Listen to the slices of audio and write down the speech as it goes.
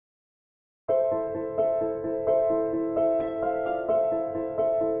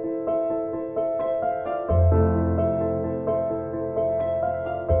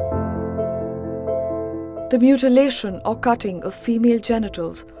The mutilation or cutting of female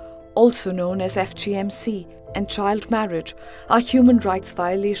genitals, also known as FGMC, and child marriage are human rights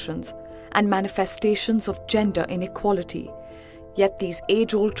violations and manifestations of gender inequality. Yet these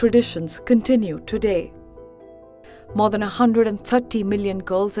age-old traditions continue today. More than 130 million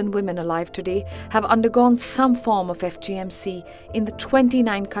girls and women alive today have undergone some form of FGMC in the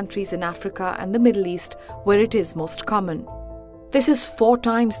 29 countries in Africa and the Middle East where it is most common. This is 4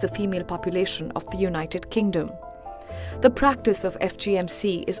 times the female population of the United Kingdom. The practice of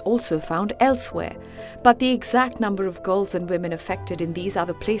FGMC is also found elsewhere, but the exact number of girls and women affected in these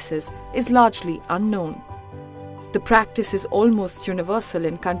other places is largely unknown. The practice is almost universal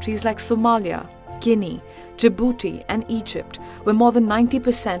in countries like Somalia, Guinea, Djibouti and Egypt, where more than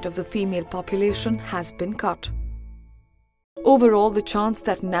 90% of the female population has been cut. Overall, the chance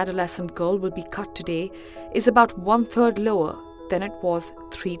that an adolescent girl will be cut today is about 1/3 lower than it was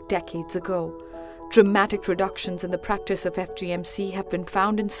 3 decades ago. Dramatic reductions in the practice of FGMC have been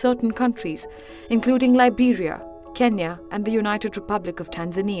found in certain countries, including Liberia, Kenya, and the United Republic of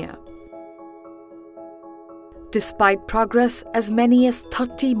Tanzania. Despite progress, as many as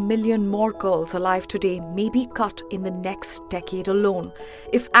 30 million more girls alive today may be cut in the next decade alone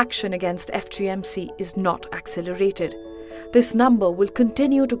if action against FGMC is not accelerated. This number will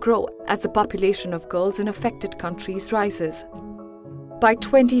continue to grow as the population of girls in affected countries rises. By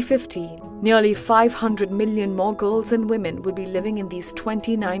 2050, nearly 500 million more girls and women will be living in these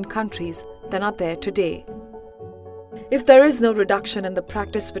 29 countries than are there today. If there is no reduction in the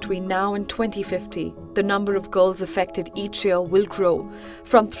practice between now and 2050, the number of girls affected each year will grow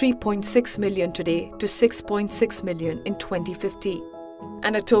from 3.6 million today to 6.6 million in 2050,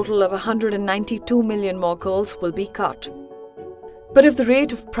 and a total of 192 million more girls will be cut. But if the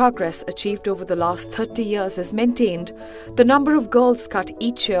rate of progress achieved over the last 30 years is maintained, the number of girls cut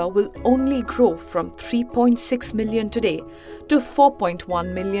each year will only grow from 3.6 million today to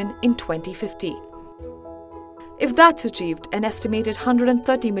 4.1 million in 2050. If that's achieved, an estimated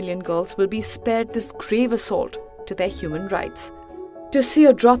 130 million girls will be spared this grave assault to their human rights. To see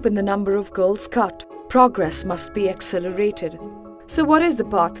a drop in the number of girls cut, progress must be accelerated. So what is the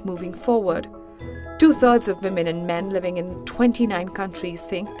path moving forward? 2/3 of women and men living in 29 countries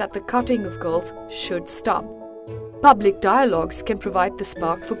think that the cutting of girls should stop. Public dialogues can provide the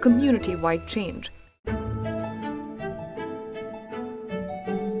spark for community-wide change.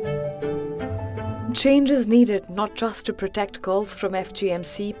 Change is needed not just to protect girls from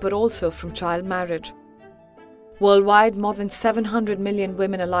FGMC but also from child marriage. Worldwide, more than 700 million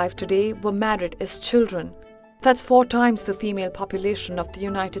women alive today were married as children. That's 4 times the female population of the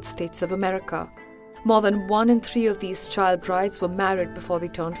United States of America. More than 1 in 3 of these child brides were married before they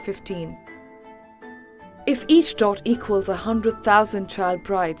turned 15. If each dot equals 100,000 child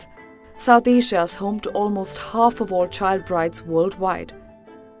brides, South Asia is home to almost half of all child brides worldwide.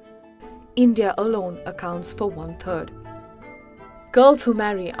 India alone accounts for 1/3. Girls who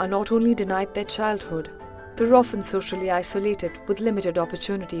marry are not only denied their childhood, they're often socially isolated with limited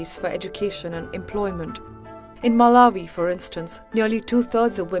opportunities for education and employment. In Malawi, for instance, nearly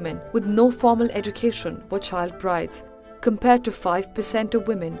 2/3 of women with no formal education were child brides, compared to 5% of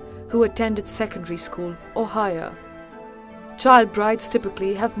women who attended secondary school or higher. Child brides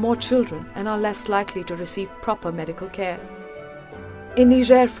typically have more children and are less likely to receive proper medical care. In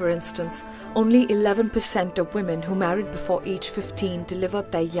Niger, for instance, only 11% of women who married before age 15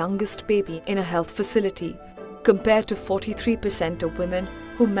 delivered their youngest baby in a health facility, compared to 43% of women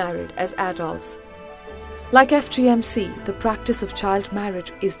who married as adults. Like FGMC, the practice of child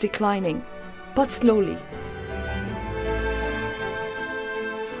marriage is declining, but slowly.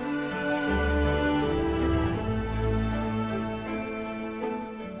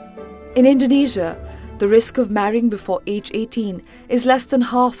 In Indonesia, the risk of marrying before age 18 is less than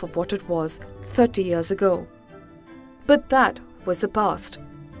half of what it was 30 years ago. But that was the past.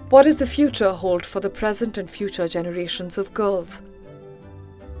 What does the future hold for the present and future generations of girls?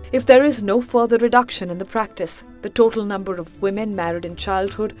 If there is no further reduction in the practice, the total number of women married in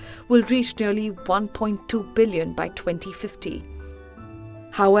childhood will reach nearly 1.2 billion by 2050.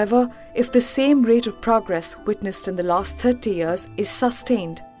 However, if the same rate of progress witnessed in the last 30 years is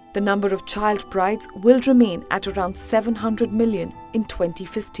sustained, the number of child brides will remain at around 700 million in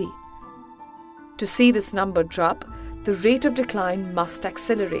 2050. To see this number drop, the rate of decline must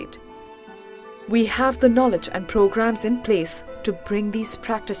accelerate. We have the knowledge and programs in place to bring these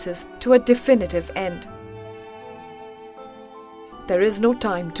practices to a definitive end. There is no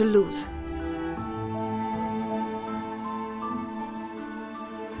time to lose.